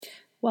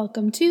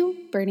Welcome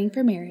to Burning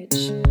for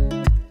Marriage.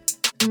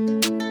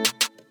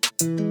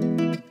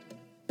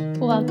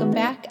 Welcome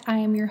back. I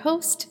am your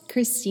host,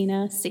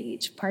 Christina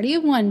Sage. Party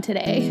of one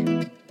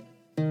today.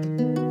 So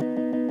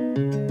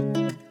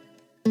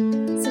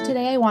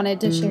today I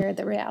wanted to share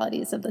the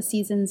realities of the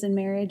seasons in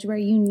marriage where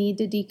you need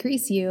to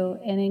decrease you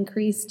and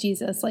increase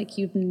Jesus like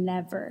you've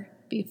never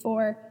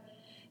before.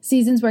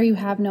 Seasons where you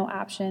have no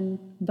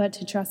option but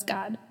to trust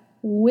God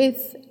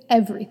with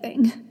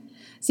everything.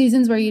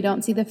 Seasons where you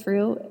don't see the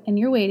fruit and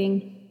you're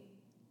waiting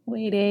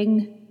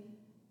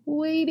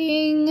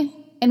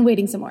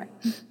some more.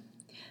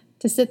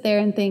 To sit there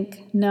and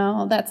think,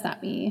 no, that's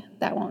not me.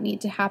 That won't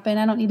need to happen.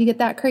 I don't need to get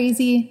that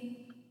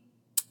crazy.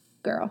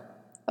 Girl,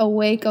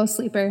 awake, O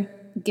sleeper,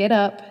 get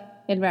up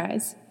and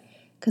rise.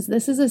 Because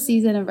this is a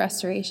season of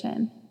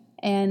restoration.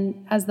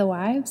 And as the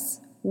wives,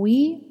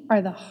 we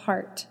are the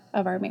heart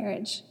of our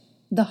marriage,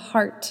 the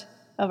heart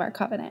of our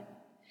covenant.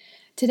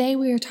 Today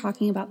we are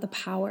talking about the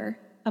power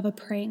of a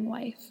praying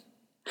wife.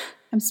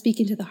 I'm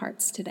speaking to the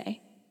hearts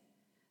today.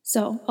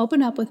 So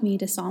open up with me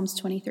to Psalms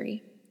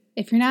 23.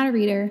 If you're not a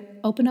reader,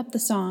 open up the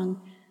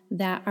song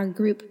that our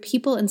group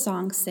People in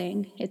Songs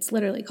sing. It's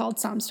literally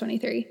called Psalms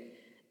 23.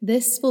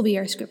 This will be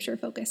our scripture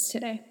focus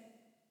today.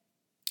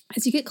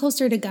 As you get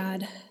closer to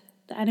God,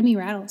 the enemy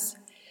rattles.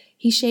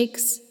 He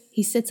shakes.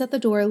 He sits at the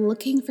door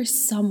looking for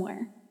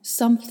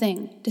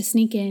something to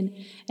sneak in.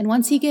 And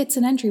once he gets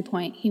an entry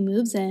point, he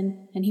moves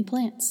in and he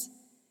plants.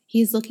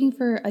 He's looking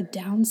for a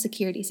down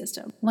security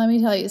system. Let me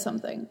tell you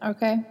something,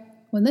 okay?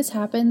 When this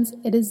happens,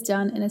 it is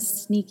done in a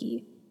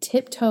sneaky,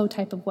 tiptoe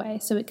type of way,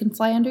 so it can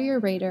fly under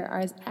your radar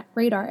as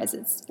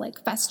it's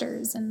like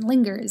festers and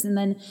lingers and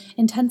then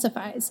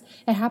intensifies.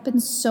 It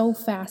happens so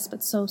fast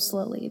but so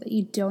slowly that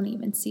you don't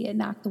even see it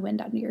knock the wind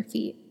under your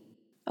feet.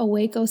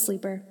 Awake, O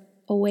sleeper.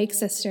 Awake,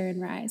 sister,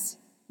 and rise.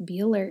 Be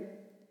alert.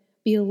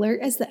 Be alert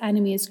as the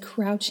enemy is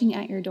crouching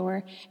at your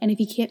door, and if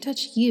he can't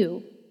touch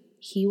you,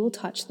 he will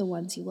touch the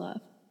ones you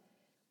love.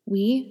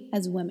 We,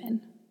 as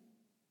women,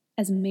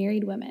 as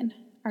married women,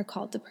 are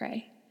called to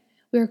pray.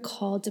 We are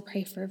called to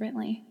pray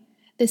fervently.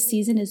 This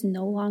season is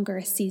no longer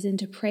a season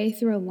to pray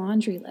through a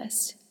laundry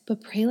list,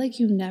 but pray like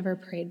you've never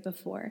prayed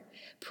before.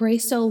 Pray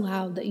so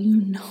loud that you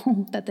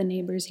know that the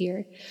neighbors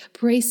hear.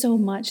 Pray so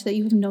much that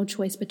you have no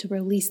choice but to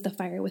release the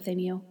fire within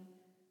you.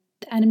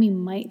 The enemy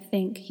might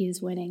think he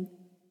is winning.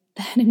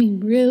 The enemy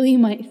really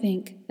might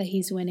think that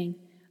he's winning.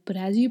 But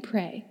as you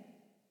pray,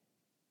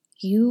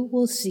 you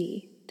will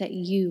see that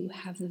you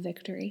have the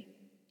victory.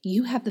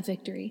 You have the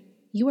victory.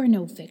 You are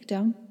no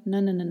victim.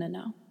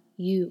 No.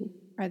 You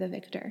are the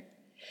victor.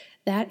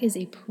 That is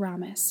a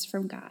promise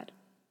from God.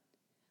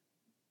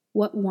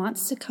 What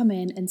wants to come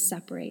in and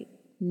separate,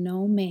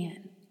 no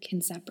man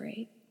can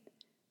separate.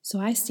 So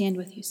I stand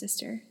with you,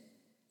 sister,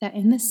 that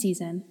in this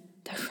season,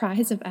 the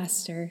rise of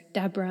Esther,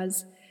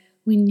 Deborah's,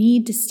 we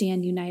need to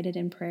stand united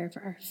in prayer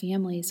for our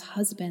families,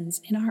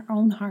 husbands, and our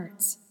own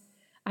hearts.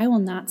 I will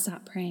not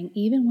stop praying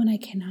even when I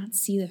cannot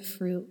see the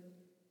fruit.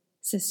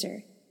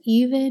 Sister,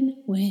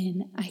 even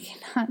when I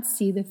cannot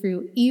see the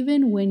fruit,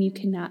 even when you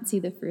cannot see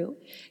the fruit,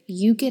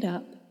 you get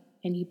up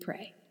and you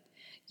pray.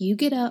 You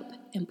get up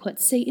and put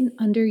Satan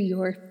under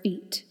your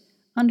feet,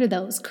 under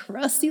those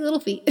crusty little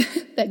feet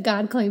that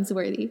God claims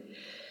worthy.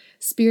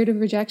 Spirit of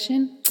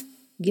rejection,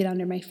 get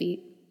under my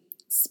feet.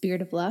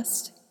 Spirit of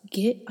lust,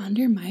 get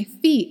under my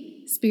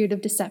feet. Spirit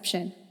of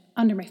deception,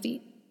 under my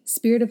feet.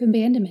 Spirit of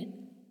abandonment,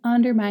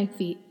 under my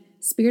feet.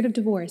 Spirit of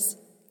divorce,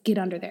 get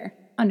under there,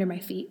 under my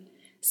feet.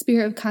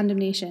 Spirit of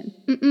condemnation,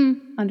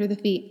 under the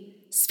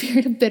feet.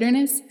 Spirit of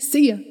bitterness,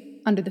 see ya,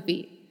 under the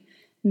feet.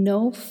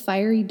 No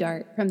fiery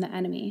dart from the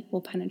enemy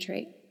will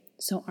penetrate.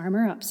 So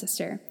armor up,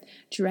 sister.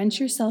 Drench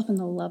yourself in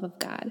the love of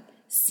God.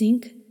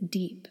 Sink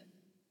deep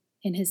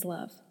in his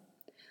love.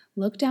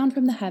 Look down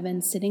from the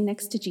heavens sitting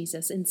next to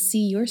Jesus and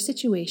see your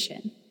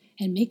situation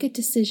and make a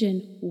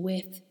decision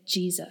with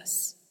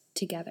Jesus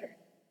together.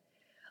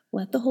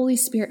 Let the Holy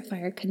Spirit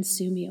fire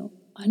consume you,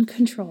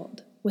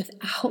 uncontrolled,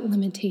 without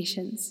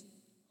limitations.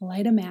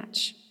 Light a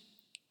match.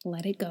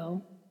 Let it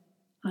go,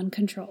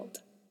 uncontrolled.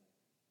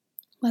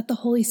 Let the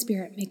Holy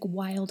Spirit make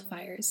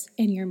wildfires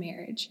in your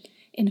marriage,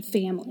 in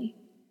family.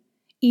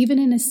 Even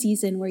in a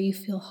season where you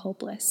feel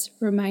hopeless,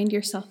 remind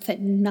yourself that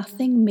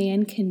nothing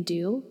man can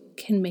do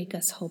can make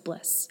us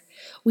hopeless.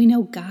 We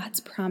know God's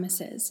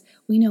promises.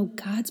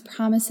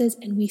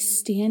 And we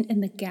stand in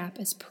the gap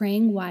as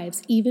praying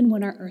wives, even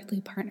when our earthly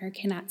partner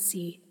cannot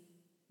see.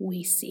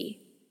 We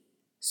see.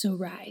 So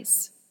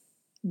rise.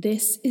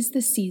 This is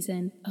the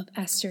season of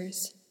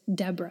Esther's,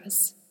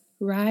 Deborah's.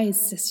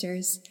 Rise,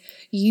 sisters.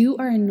 You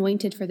are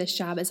anointed for this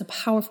job as a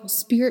powerful,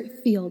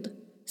 spirit-filled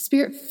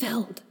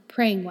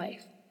praying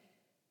wife.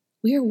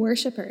 We are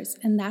worshipers,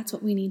 and that's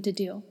what we need to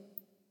do.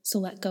 So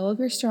let go of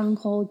your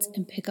strongholds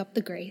and pick up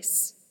the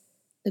grace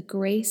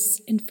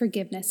and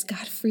forgiveness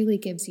God freely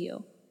gives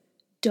you.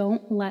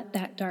 Don't let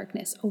that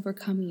darkness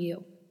overcome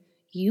you.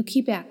 You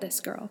keep at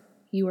this, girl.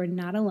 You are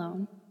not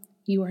alone.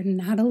 You are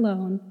not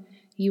alone.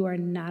 You are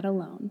not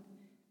alone.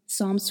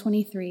 Psalms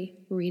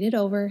 23, read it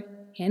over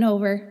and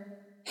over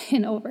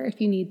and over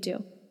if you need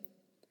to.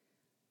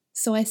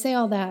 So I say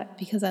all that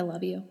because I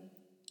love you.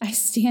 I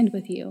stand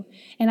with you,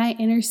 and I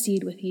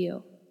intercede with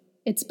you.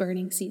 It's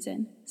burning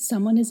season.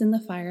 Someone is in the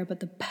fire, but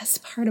the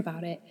best part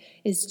about it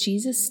is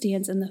Jesus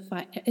stands in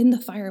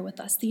the fire with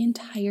us the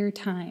entire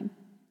time.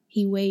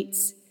 He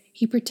waits,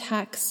 he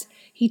protects,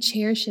 he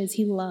cherishes,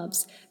 he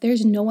loves.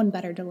 There's no one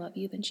better to love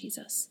you than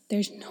Jesus.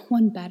 There's no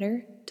one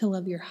better to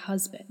love your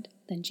husband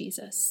than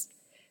Jesus.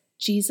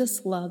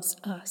 Jesus loves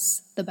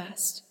us the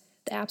best,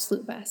 the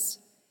absolute best.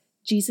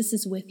 Jesus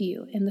is with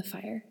you in the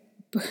fire,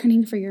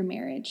 burning for your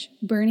marriage,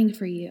 burning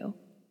for you.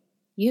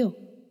 You.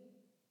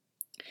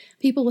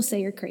 People will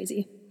say you're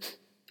crazy.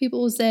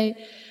 People will say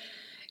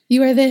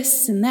you are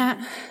this and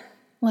that.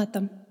 Let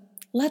them.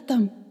 Let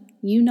them.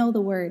 You know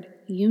the word.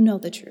 You know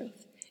the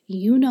truth.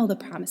 You know the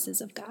promises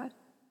of God.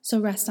 So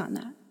rest on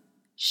that.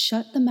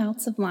 Shut the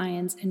mouths of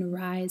lions and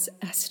rise,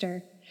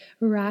 Esther.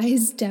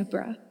 Rise,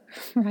 Deborah.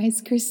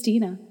 Rise,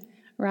 Christina.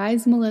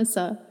 Rise,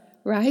 Melissa.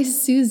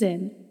 Rise,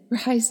 Susan.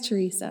 Rise,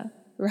 Teresa.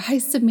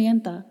 Rise,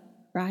 Samantha.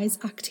 Rise,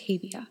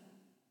 Octavia.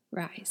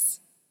 Rise.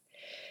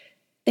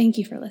 Thank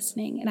you for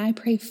listening, and I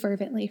pray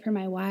fervently for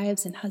my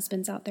wives and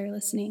husbands out there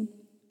listening,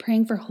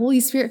 praying for Holy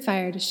Spirit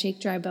fire to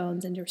shake dry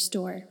bones and to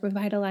restore,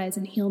 revitalize,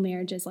 and heal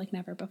marriages like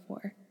never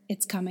before.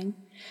 It's coming.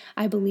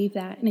 I believe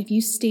that, and if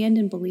you stand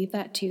and believe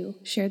that too,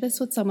 share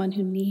this with someone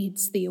who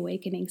needs the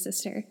awakening,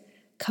 sister.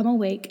 Come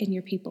awake in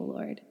your people,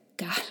 Lord.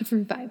 God of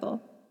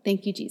revival.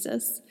 Thank you,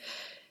 Jesus.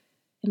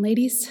 And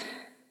ladies,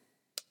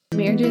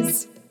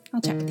 marriages,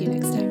 I'll chat with you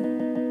next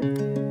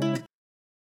time.